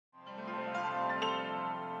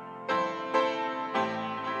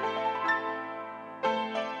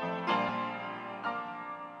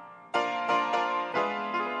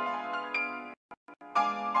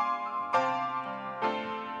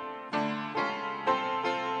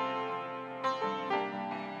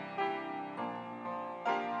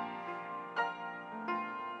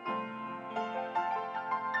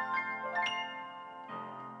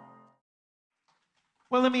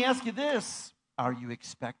Well, let me ask you this. Are you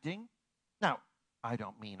expecting? Now, I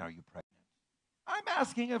don't mean are you pregnant. I'm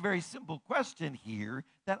asking a very simple question here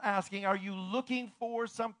that asking, are you looking for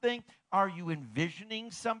something? Are you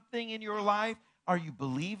envisioning something in your life? Are you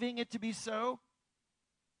believing it to be so?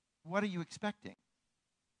 What are you expecting?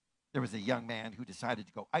 There was a young man who decided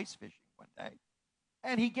to go ice fishing one day.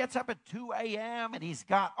 And he gets up at 2 a.m. and he's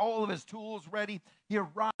got all of his tools ready. He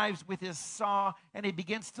arrives with his saw and he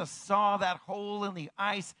begins to saw that hole in the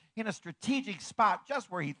ice in a strategic spot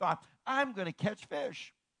just where he thought, I'm going to catch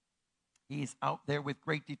fish. He's out there with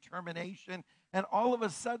great determination, and all of a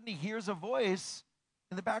sudden he hears a voice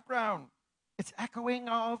in the background. It's echoing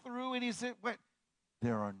all through, and he said, "What?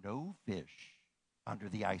 There are no fish under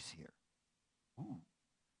the ice here." Ooh.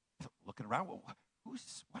 Looking around, well,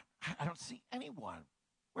 who's what? I don't see anyone.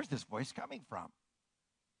 Where's this voice coming from?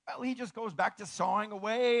 Well, he just goes back to sawing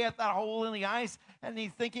away at that hole in the ice, and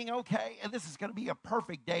he's thinking, okay, and this is going to be a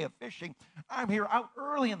perfect day of fishing. I'm here out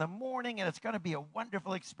early in the morning, and it's going to be a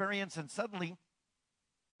wonderful experience. And suddenly,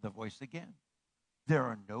 the voice again. There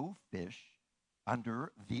are no fish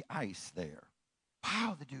under the ice there.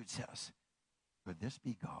 Wow, the dude says, could this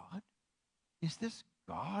be God? Is this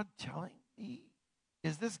God telling me?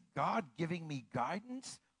 Is this God giving me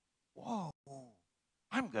guidance? Whoa,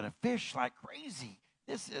 I'm going to fish like crazy.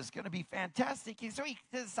 This is going to be fantastic. So he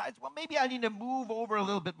decides, well, maybe I need to move over a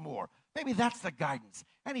little bit more. Maybe that's the guidance.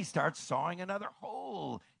 And he starts sawing another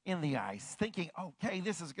hole in the ice, thinking, okay,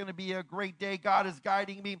 this is going to be a great day. God is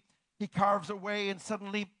guiding me. He carves away, and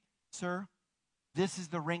suddenly, sir, this is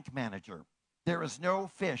the rink manager. There is no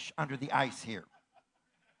fish under the ice here.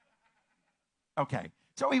 Okay,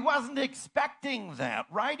 so he wasn't expecting that,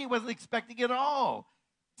 right? He wasn't expecting it all.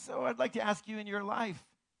 So I'd like to ask you in your life,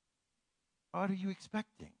 what are you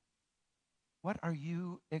expecting? What are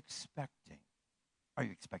you expecting? Are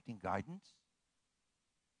you expecting guidance?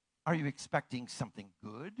 Are you expecting something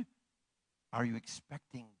good? Are you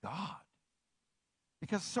expecting God?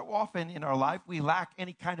 Because so often in our life, we lack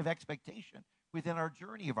any kind of expectation within our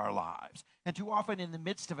journey of our lives. And too often in the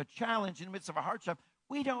midst of a challenge, in the midst of a hardship,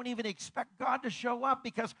 we don't even expect God to show up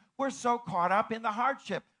because we're so caught up in the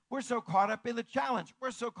hardship. We're so caught up in the challenge.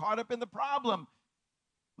 We're so caught up in the problem.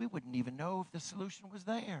 We wouldn't even know if the solution was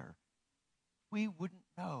there. We wouldn't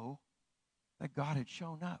know that God had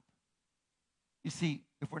shown up. You see,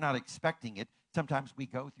 if we're not expecting it, sometimes we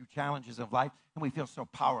go through challenges of life and we feel so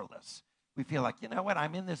powerless. We feel like, you know what,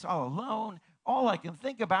 I'm in this all alone. All I can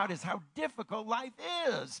think about is how difficult life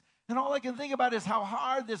is. And all I can think about is how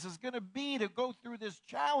hard this is going to be to go through this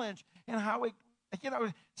challenge and how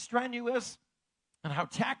strenuous and how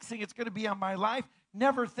taxing it's going to be on my life.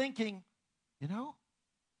 Never thinking,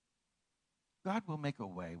 God will make a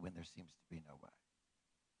way when there seems to be no way.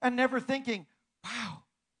 And never thinking, wow,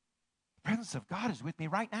 the presence of God is with me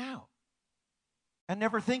right now. And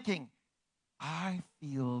never thinking, I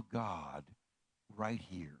feel God right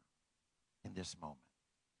here in this moment.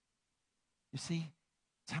 You see,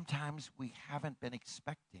 sometimes we haven't been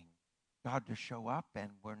expecting God to show up,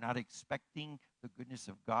 and we're not expecting the goodness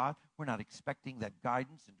of God. We're not expecting that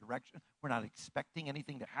guidance and direction. We're not expecting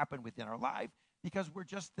anything to happen within our life because we're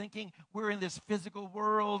just thinking we're in this physical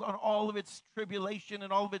world on all of its tribulation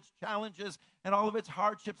and all of its challenges and all of its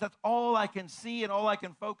hardships. That's all I can see and all I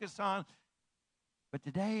can focus on. But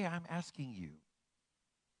today I'm asking you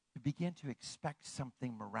to begin to expect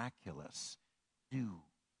something miraculous new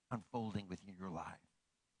unfolding within your life.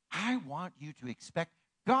 I want you to expect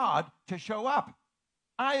God to show up.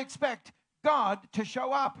 I expect God to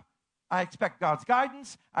show up. I expect God's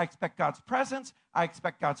guidance. I expect God's presence. I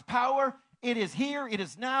expect God's power. It is here. It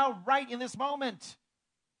is now, right in this moment.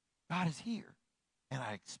 God is here, and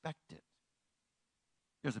I expect it.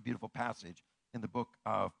 There's a beautiful passage in the book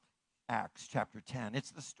of Acts, chapter 10.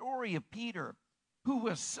 It's the story of Peter, who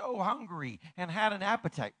was so hungry and had an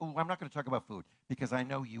appetite. Oh, I'm not going to talk about food because I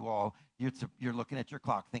know you all, you're looking at your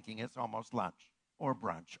clock thinking it's almost lunch or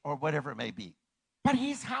brunch or whatever it may be. But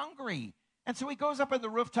he's hungry. And so he goes up on the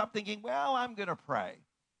rooftop thinking, well, I'm going to pray.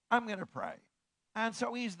 I'm going to pray. And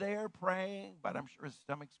so he's there praying, but I'm sure his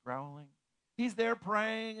stomach's growling. He's there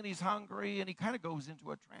praying, and he's hungry, and he kind of goes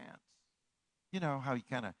into a trance. You know how you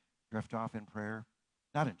kind of drift off in prayer?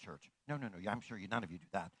 Not in church. No. I'm sure none of you do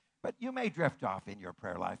that. But you may drift off in your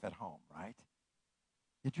prayer life at home, right?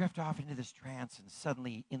 You drift off into this trance, and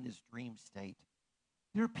suddenly in this dream state,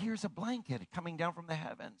 there appears a blanket coming down from the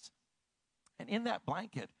heavens. And in that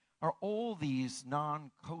blanket are all these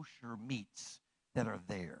non-kosher meats that are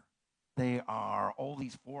there. They are all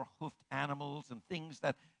these four-hoofed animals and things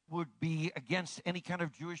that would be against any kind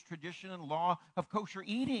of Jewish tradition and law of kosher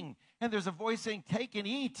eating. And there's a voice saying, take and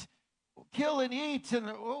eat. kill and eat. And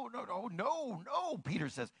oh, no, no, no, no. Peter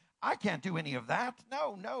says, I can't do any of that.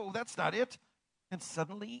 No, no, that's not it. And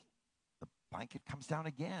suddenly the blanket comes down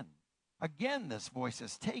again. Again, this voice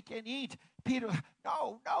says, take and eat. Peter,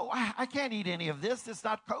 no, I can't eat any of this. It's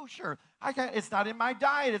not kosher. I can't. It's not in my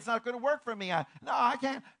diet. It's not going to work for me. No, I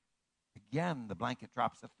can't. Again, the blanket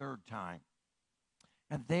drops a third time.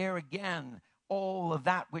 And there again, all of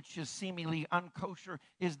that which is seemingly unkosher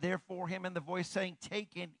is there for him. And the voice saying, take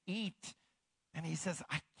and eat. And he says,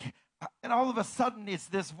 I can't. And all of a sudden, it's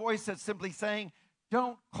this voice that's simply saying,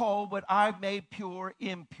 don't call what I've made pure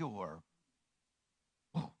impure.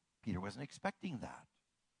 Oh, Peter wasn't expecting that.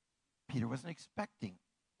 Peter wasn't expecting.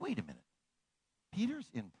 Wait a minute. Peter's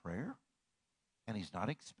in prayer, and he's not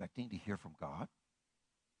expecting to hear from God?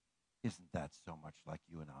 Isn't that so much like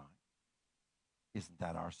you and I? Isn't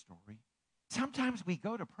that our story? Sometimes we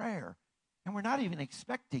go to prayer, and we're not even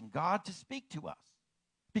expecting God to speak to us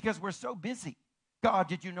because we're so busy. God,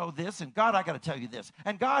 did you know this? And God, I got to tell you this.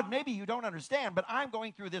 And God, maybe you don't understand, but I'm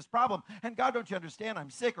going through this problem. And God, don't you understand?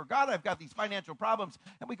 I'm sick. Or God, I've got these financial problems.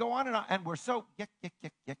 And we go on, and we're so yick.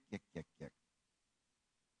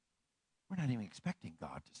 We're not even expecting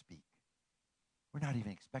God to speak. We're not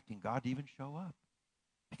even expecting God to even show up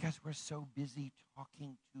because we're so busy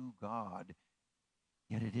talking to God.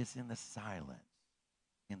 Yet it is in the silence,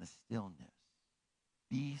 in the stillness.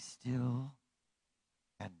 Be still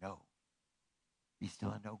and know. Be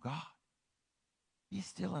still and know God. Be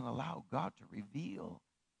still and allow God to reveal.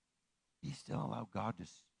 Be still and allow God to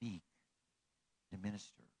speak, to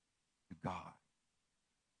minister to God.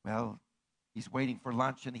 Well, he's waiting for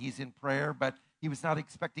lunch and he's in prayer, but he was not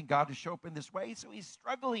expecting God to show up in this way, so he's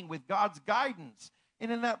struggling with God's guidance.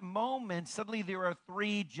 And in that moment, suddenly there are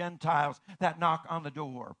 3 Gentiles that knock on the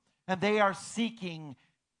door, and they are seeking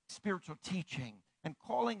spiritual teaching and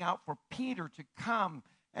calling out for Peter to come.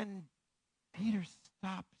 And Peter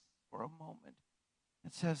stops for a moment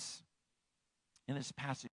and says, in this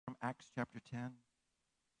passage from Acts chapter 10,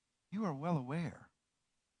 you are well aware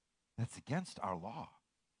that's against our law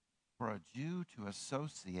for a Jew to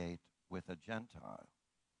associate with a Gentile.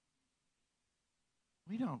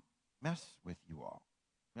 We don't mess with you all,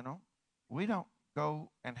 We don't go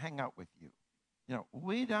and hang out with you.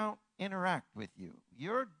 We don't interact with you.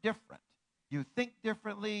 You're different. You think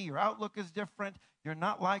differently. Your outlook is different. You're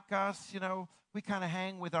not like us. We kind of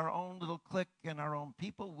hang with our own little clique and our own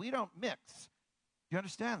people. We don't mix. Do you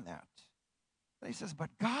understand that? And he says, but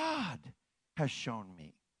God has shown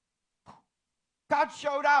me. God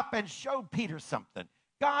showed up and showed Peter something.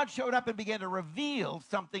 God showed up and began to reveal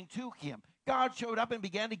something to him. God showed up and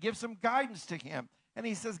began to give some guidance to him. And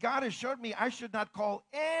he says, God has showed me I should not call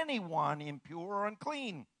anyone impure or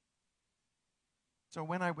unclean. So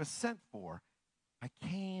when I was sent for,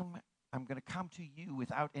 I'm going to come to you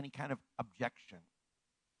without any kind of objection.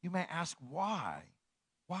 You may ask why.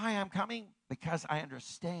 Why I'm coming? Because I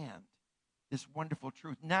understand this wonderful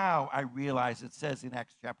truth. Now I realize it says in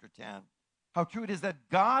Acts chapter 10, how true it is that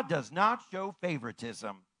God does not show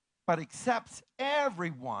favoritism, but accepts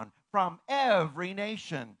everyone from every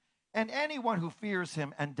nation and anyone who fears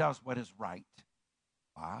him and does what is right.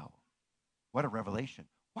 Wow. What a revelation.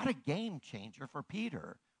 What a game changer for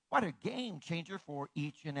Peter. What a game changer for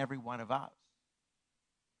each and every one of us.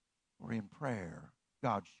 For in prayer,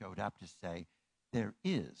 God showed up to say, there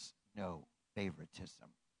is no favoritism.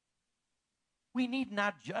 We need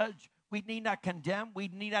not judge. We need not condemn. We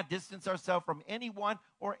need not distance ourselves from anyone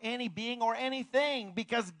or any being or anything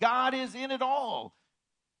because God is in it all.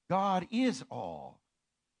 God is all.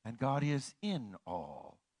 And God is in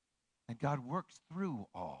all. And God works through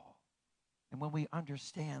all. And when we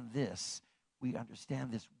understand this, we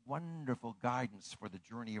understand this wonderful guidance for the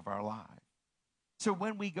journey of our life. So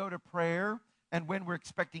when we go to prayer and when we're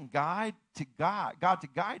expecting God to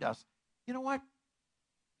guide us, you know what?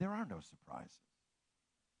 There are no surprises.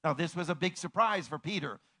 Now, this was a big surprise for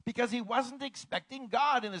Peter because he wasn't expecting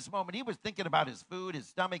God in this moment. He was thinking about his food, his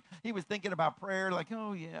stomach. He was thinking about prayer like,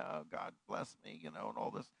 oh, yeah, God bless me, and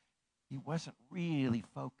all this. He wasn't really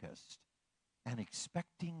focused and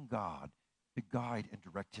expecting God to guide and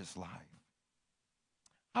direct his life.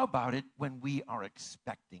 How about it when we are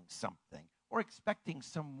expecting something or expecting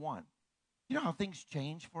someone? You know how things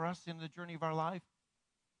change for us in the journey of our life?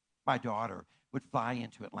 My daughter would fly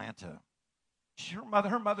into Atlanta.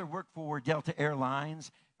 Her mother worked for Delta Airlines,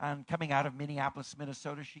 and coming out of Minneapolis,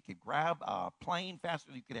 Minnesota, she could grab a plane faster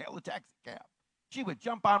than you could hail a taxi cab. She would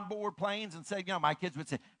jump on board planes and say, my kids would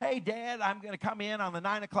say, hey, Dad, I'm going to come in on the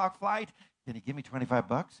 9 o'clock flight. Can you give me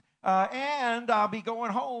 $25? And I'll be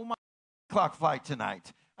going home on the 9 o'clock flight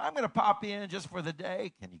tonight. I'm going to pop in just for the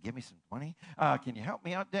day. Can you give me some 20? Can you help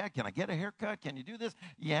me out, Dad? Can I get a haircut? Can you do this?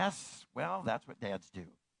 Yes. Well, that's what dads do.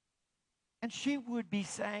 And she would be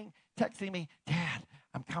saying, texting me, Dad,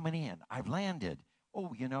 I'm coming in. I've landed.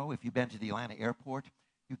 Oh, you know, if you've been to the Atlanta airport,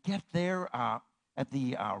 you get there at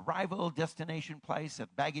the arrival destination place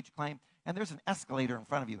at baggage claim, and there's an escalator in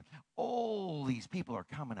front of you. All these people are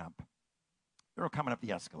coming up. They're all coming up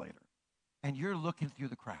the escalator. And you're looking through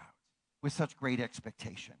the crowds with such great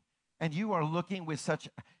expectation. And you are looking with such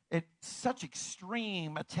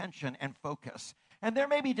extreme attention and focus. And there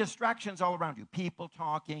may be distractions all around you. People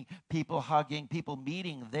talking, people hugging, people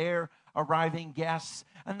meeting their arriving guests,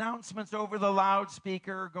 announcements over the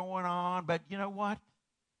loudspeaker going on. But you know what?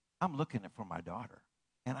 I'm looking for my daughter,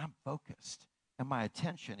 and I'm focused. And my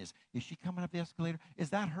attention is she coming up the escalator?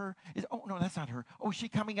 Is that her? Oh, no, that's not her. Oh, is she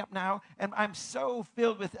coming up now? And I'm so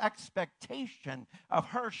filled with expectation of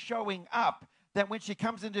her showing up that when she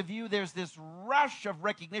comes into view, there's this rush of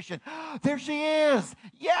recognition. There she is.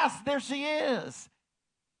 Yes, there she is.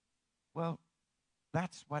 Well,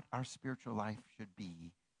 that's what our spiritual life should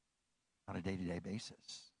be on a day-to-day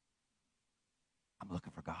basis. I'm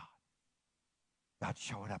looking for God. God's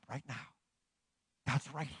showing up right now. God's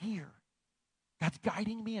right here. God's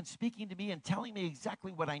guiding me and speaking to me and telling me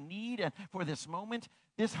exactly what I need. And for this moment,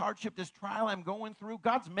 this hardship, this trial I'm going through,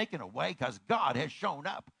 God's making a way because God has shown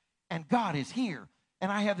up and God is here.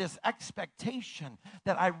 And I have this expectation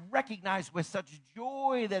that I recognize with such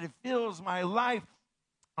joy that it fills my life,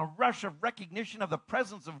 a rush of recognition of the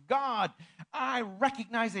presence of God. I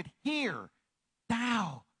recognize it here,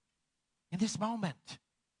 now, in this moment.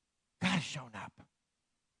 God has shown up.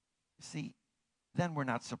 You see, then we're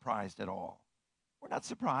not surprised at all. We're not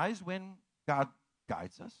surprised when God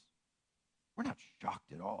guides us. We're not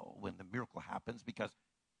shocked at all when the miracle happens because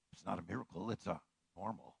it's not a miracle, it's a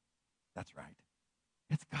normal. That's right.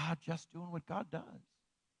 It's God just doing what God does.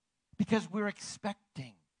 Because we're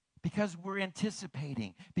expecting, because we're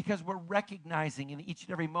anticipating, because we're recognizing in each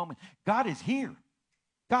and every moment, God is here.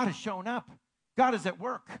 God has shown up. God is at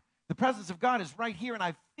work. The presence of God is right here, and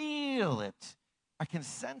I feel it. I can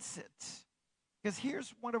sense it. Because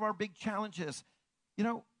here's one of our big challenges. You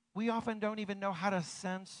know, we often don't even know how to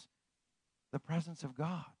sense the presence of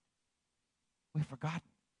God. We've forgotten.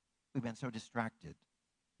 We've been so distracted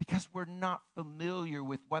because we're not familiar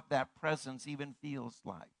with what that presence even feels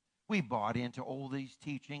like. We bought into all these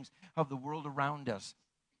teachings of the world around us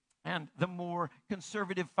and the more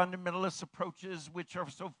conservative fundamentalist approaches, which are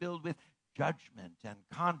so filled with judgment and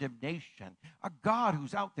condemnation. A God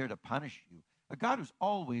who's out there to punish you. A God who's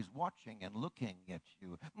always watching and looking at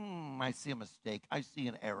you. I see a mistake. I see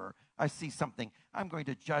an error. I see something. I'm going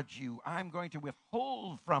to judge you. I'm going to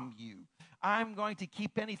withhold from you. I'm going to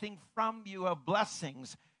keep anything from you of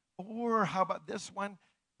blessings. Or how about this one?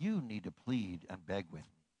 You need to plead and beg with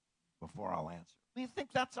me before I'll answer. We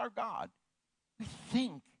think that's our God. We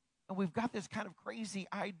think, and we've got this kind of crazy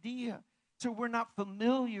idea. So we're not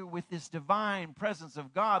familiar with this divine presence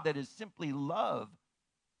of God that is simply love.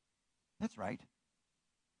 That's right.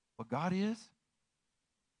 What God is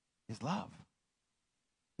love.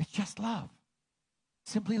 It's just love.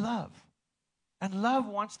 Simply love. And love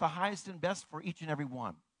wants the highest and best for each and every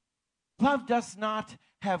one. Love does not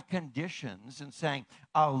have conditions in saying,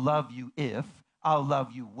 I'll love you if, I'll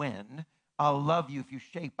love you when, I'll love you if you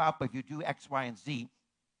shape up, if you do X, Y, and Z.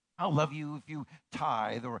 I'll love you if you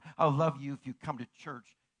tithe, or I'll love you if you come to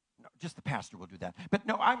church. No, just the pastor will do that. But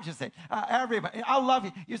no, I'm just saying, everybody, I'll love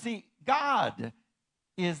you. You see, God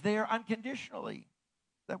is there unconditionally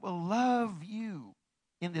that will love you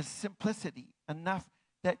in this simplicity enough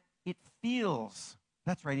that it feels,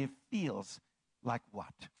 that's right, it feels like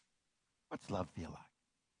what? What's love feel like?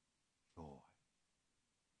 Joy.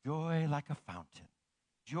 Joy like a fountain.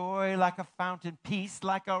 Joy like a fountain, peace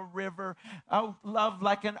like a river, oh, love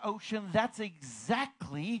like an ocean. That's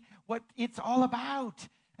exactly what it's all about.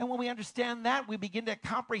 And when we understand that, we begin to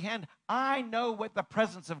comprehend, I know what the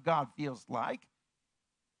presence of God feels like.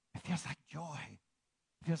 It feels like joy.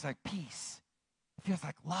 It feels like peace. It feels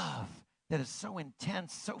like love that is so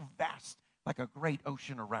intense, so vast, like a great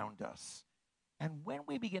ocean around us. And when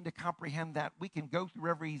we begin to comprehend that, we can go through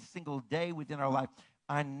every single day within our life.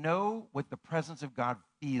 I know what the presence of God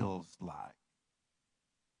feels like.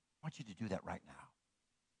 I want you to do that right now.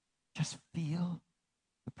 Just feel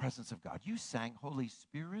the presence of God. You sang, Holy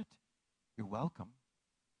Spirit, you're welcome.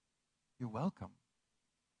 You're welcome.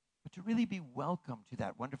 But to really be welcome to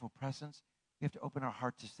that wonderful presence, we have to open our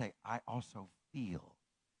heart to say, I also feel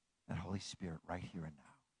that Holy Spirit right here and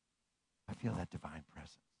now. I feel that divine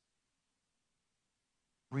presence.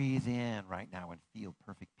 Breathe in right now and feel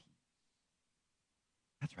perfect peace.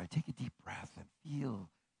 That's right. right, take a deep breath and feel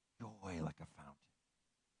joy like a fountain.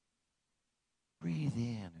 Breathe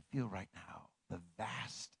in and feel right now the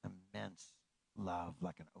vast, immense love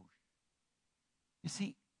like an ocean. You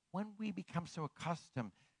see, when we become so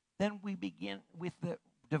accustomed, then we begin with the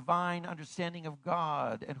divine understanding of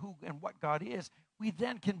God and who and what God is. We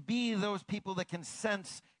then can be those people that can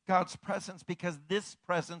sense God's presence, because this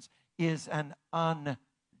presence is an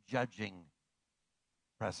unjudging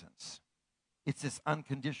presence. It's this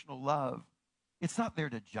unconditional love. It's not there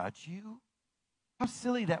to judge you. How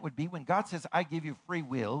silly that would be when God says, I give you free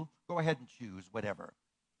will. Go ahead and choose whatever.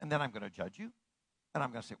 And then I'm going to judge you. And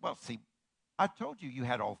I'm going to say, well, see, I told you you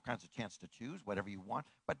had all kinds of chance to choose whatever you want.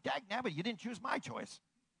 But dagnabbit, you didn't choose my choice.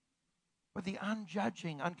 But the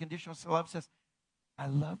unjudging, unconditional love says, I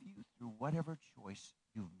love you through whatever choice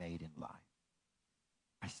you've made in life.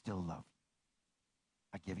 I still love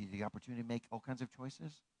you. I give you the opportunity to make all kinds of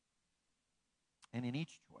choices. And in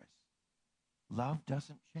each choice, love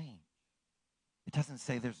doesn't change. It doesn't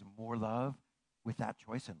say there's more love with that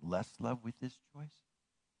choice and less love with this choice.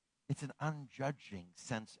 It's an unjudging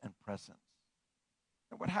sense and presence.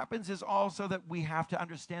 And what happens is also that we have to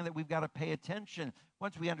understand that we've got to pay attention.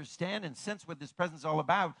 Once we understand and sense what this presence is all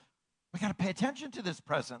about, we got to pay attention to this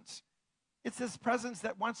presence. It's this presence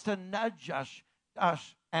that wants to nudge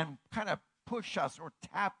us and kind of push us or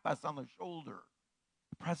tap us on the shoulder.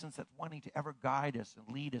 The presence that's wanting to ever guide us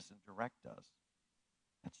and lead us and direct us.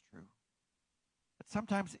 That's true. But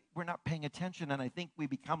sometimes we're not paying attention, and I think we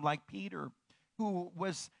become like Peter, who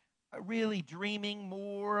was really dreaming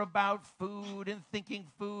more about food and thinking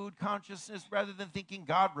food consciousness rather than thinking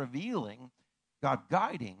God revealing, God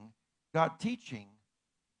guiding, God teaching,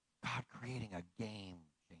 God creating a game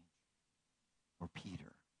changer for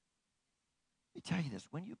Peter. Let me tell you this,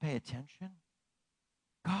 when you pay attention,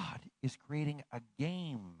 God is creating a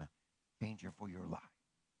game changer for your life.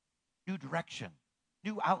 New direction,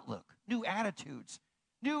 new outlook, new attitudes,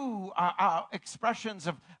 new expressions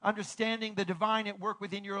of understanding the divine at work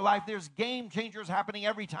within your life. There's game changers happening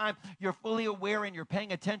every time you're fully aware and you're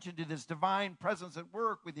paying attention to this divine presence at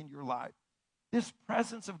work within your life. This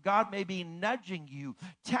presence of God may be nudging you,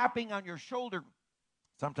 tapping on your shoulder,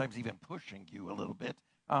 sometimes even pushing you a little bit,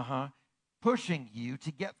 pushing you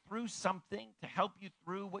to get through something, to help you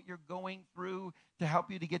through what you're going through, to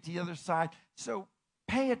help you to get to the other side. So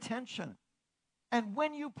pay attention. And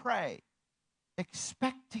when you pray,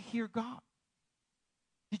 expect to hear God.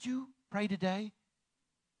 Did you pray today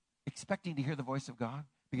expecting to hear the voice of God?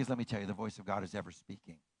 Because let me tell you, the voice of God is ever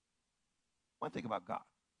speaking. One thing about God,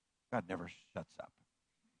 God never shuts up,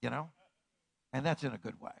 And that's in a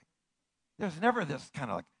good way. There's never this kind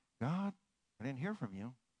of like, God, I didn't hear from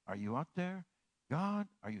you. Are you out there? God,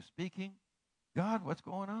 are you speaking? God, what's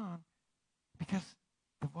going on? Because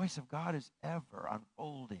the voice of God is ever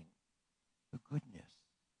unfolding the goodness,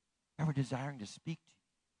 ever desiring to speak to you.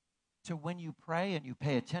 So when you pray and you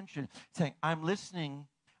pay attention, saying, I'm listening,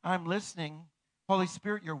 Holy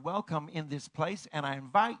Spirit, you're welcome in this place, and I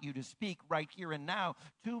invite you to speak right here and now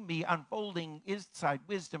to me, unfolding insight,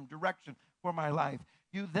 wisdom, direction for my life.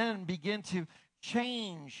 You then begin to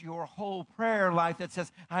change your whole prayer life that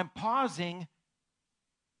says, I'm pausing,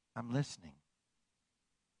 I'm listening,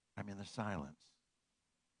 I'm in the silence,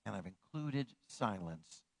 and I've included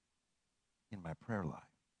silence in my prayer life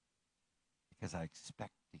because I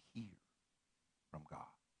expect to hear from God.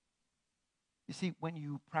 You see, when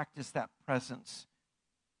you practice that presence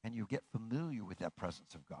and you get familiar with that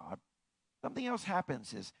presence of God, something else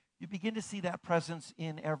happens is you begin to see that presence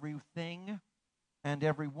in everything and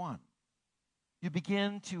everyone. You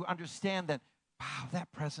begin to understand that, wow,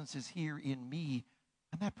 that presence is here in me,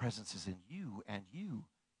 and that presence is in you and you.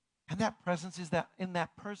 And that presence is that in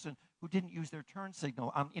that person who didn't use their turn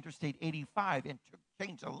signal on Interstate 85 and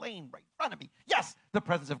changed a lane right in front of me. Yes, the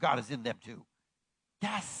presence of God is in them too.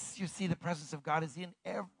 Yes, you see, the presence of God is in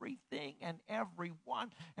everything and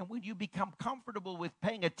everyone. And when you become comfortable with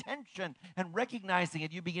paying attention and recognizing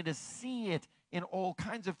it, you begin to see it in all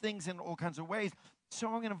kinds of things, in all kinds of ways. So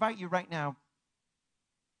I'm going to invite you right now,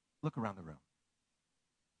 look around the room.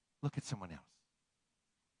 Look at someone else.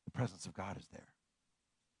 The presence of God is there.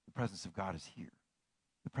 The presence of God is here.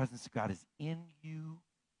 The presence of God is in you,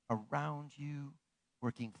 around you,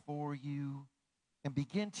 working for you. And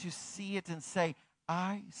begin to see it and say,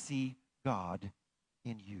 I see God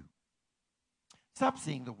in you. Stop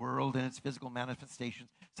seeing the world and its physical manifestations.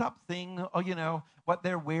 Stop seeing, what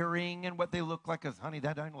they're wearing and what they look like. Because, honey,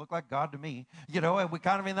 that doesn't look like God to me. And we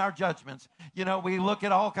kind of in our judgments. We look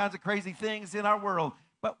at all kinds of crazy things in our world.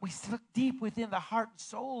 But we look deep within the heart and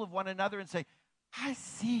soul of one another and say, I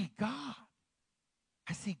see God.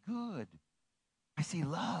 I see good. I see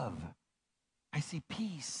love. I see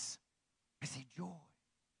peace. I see joy.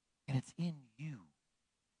 And it's in you.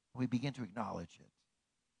 We begin to acknowledge it.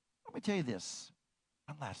 Let me tell you this.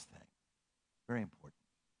 One last thing. Very important.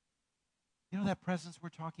 You know that presence we're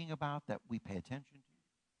talking about that we pay attention to,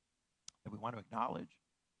 that we want to acknowledge,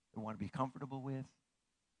 that we want to be comfortable with,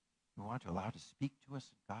 we want to allow to speak to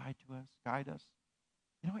us, guide us.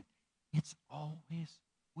 You know what? It's always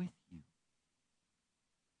with you.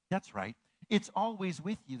 That's right. It's always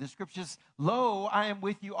with you. The scripture says, lo, I am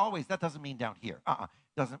with you always. That doesn't mean down here.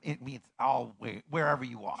 It means always, wherever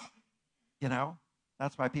you are. You know?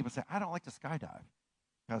 That's why people say, I don't like to skydive.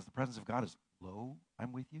 Because the presence of God is, lo,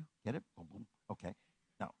 I'm with you. Get it? Boom, boom. Okay.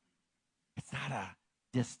 No. It's not a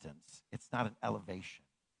distance. It's not an elevation.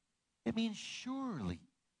 It means surely,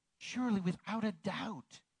 without a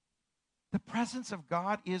doubt, the presence of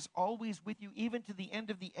God is always with you, even to the end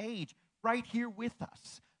of the age, right here with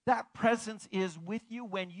us. That presence is with you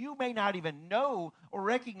when you may not even know or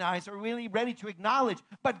recognize or really ready to acknowledge,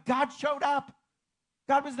 but God showed up.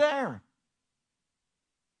 God was there.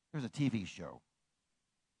 There's a TV show,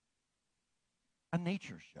 a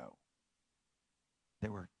nature show.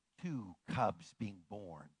 There were 2 cubs being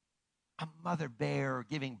born, a mother bear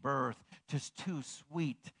giving birth to 2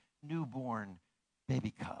 sweet newborn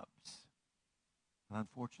baby cubs. And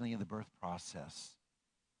unfortunately, in the birth process,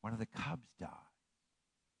 one of the cubs died,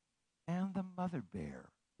 and the mother bear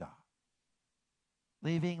died,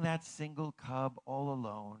 leaving that single cub all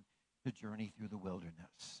alone to journey through the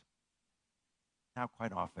wilderness. Now,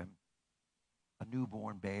 quite often, a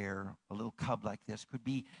newborn bear, a little cub like this, could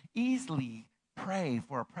be easily prey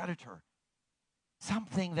for a predator,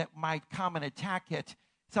 something that might come and attack it,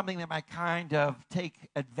 something that might kind of take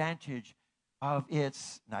advantage of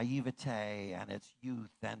its naivete and its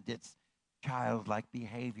youth and its childlike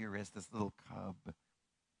behavior as this little cub.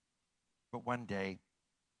 But one day,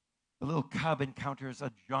 the little cub encounters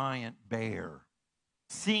a giant bear.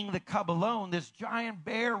 Seeing the cub alone, this giant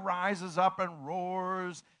bear rises up and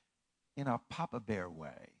roars in a Papa Bear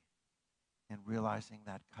way. And realizing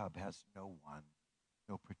that cub has no one,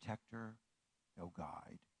 no protector, no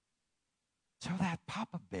guide. So that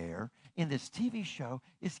Papa Bear in this TV show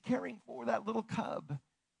is caring for that little cub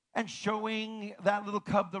and showing that little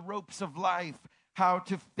cub the ropes of life, how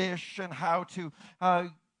to fish and how to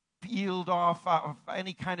yield off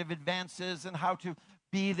any kind of advances and how to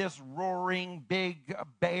be this roaring big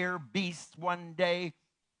bear beast one day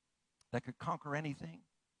that could conquer anything.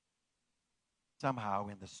 Somehow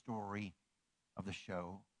in the story of the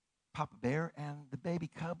show, Papa Bear and the baby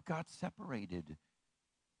cub got separated.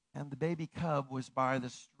 And the baby cub was by the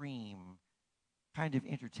stream, kind of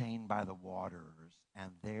entertained by the waters,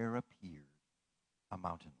 and there appeared a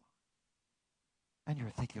mountain lion. And you're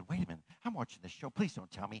thinking, wait a minute, I'm watching this show. Please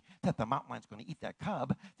don't tell me that the mountain lion's going to eat that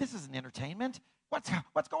cub. This isn't entertainment.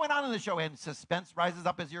 What's going on in the show? And suspense rises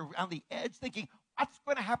up as you're on the edge thinking, what's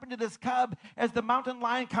going to happen to this cub as the mountain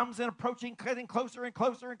lion comes in approaching, getting closer and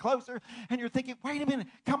closer and closer. And you're thinking, wait a minute,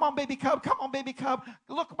 come on, baby cub, come on, baby cub.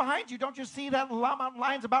 Look behind you. Don't you see that mountain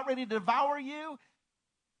lion's about ready to devour you?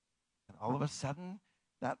 And all of a sudden,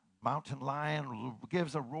 that mountain lion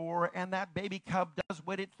gives a roar, and that baby cub does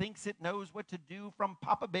what it thinks it knows what to do from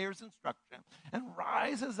Papa Bear's instruction and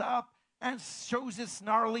rises up and shows his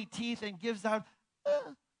snarly teeth and gives out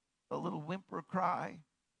a little whimper cry.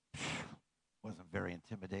 Wasn't very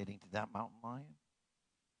intimidating to that mountain lion.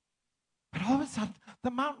 But all of a sudden,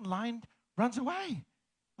 the mountain lion runs away.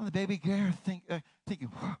 And the baby bear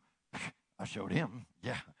thinking, I showed him.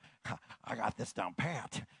 Yeah, I got this down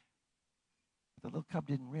pat. But the little cub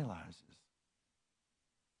didn't realize is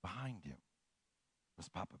behind him was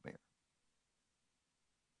Papa Bear.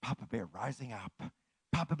 Papa Bear rising up.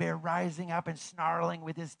 Papa Bear rising up and snarling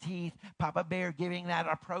with his teeth. Papa Bear giving that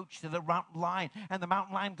approach to the mountain lion. And the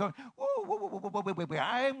mountain lion going, whoa, whoa, whoa, whoa, whoa, wait.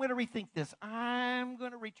 I'm going to rethink this. I'm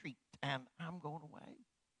going to retreat. And I'm going away.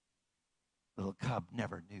 Little cub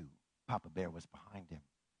never knew Papa Bear was behind him.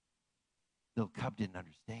 Little cub didn't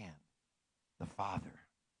understand. The father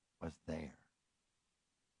was there.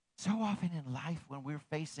 So often in life when we're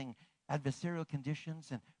facing adversarial conditions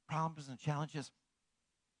and problems and challenges,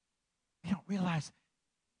 we don't realize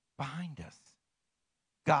behind us,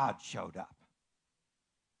 God showed up.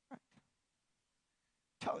 Right.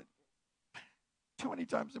 Telling you, too many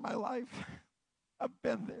times in my life, I've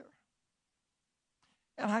been there.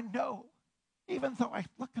 And I know, even though I'm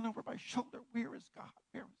looking over my shoulder, where is God?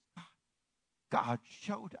 Where is God? God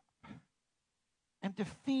showed up and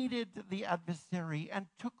defeated the adversary and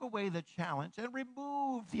took away the challenge and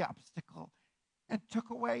removed the obstacle and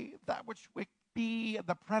took away that which be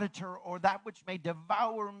the predator or that which may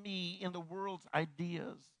devour me in the world's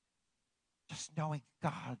ideas. Just knowing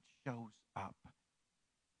God shows up.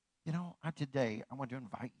 You know, today I want to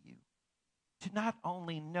invite you to not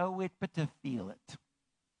only know it, but to feel it.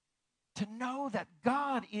 To know that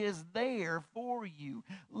God is there for you.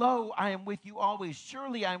 Lo, I am with you always.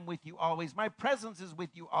 Surely I am with you always. My presence is with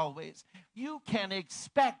you always. You can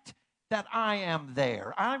expect that I am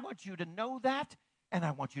there. I want you to know that, and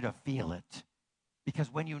I want you to feel it.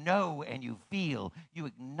 Because when you know and you feel, you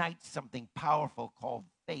ignite something powerful called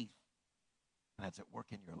faith. And that's at work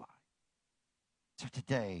in your life. So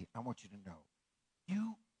today, I want you to know,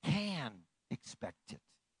 you can expect it.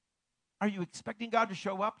 Are you expecting God to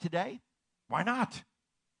show up today? Why not?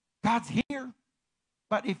 God's here.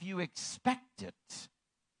 But if you expect it,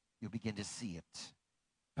 you'll begin to see it.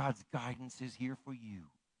 God's guidance is here for you.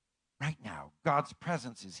 Right now, God's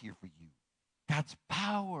presence is here for you. God's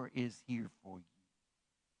power is here for you.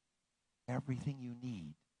 Everything you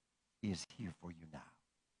need is here for you now.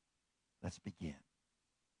 Let's begin.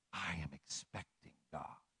 I am expecting God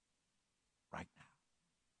right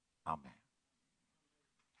now. Amen.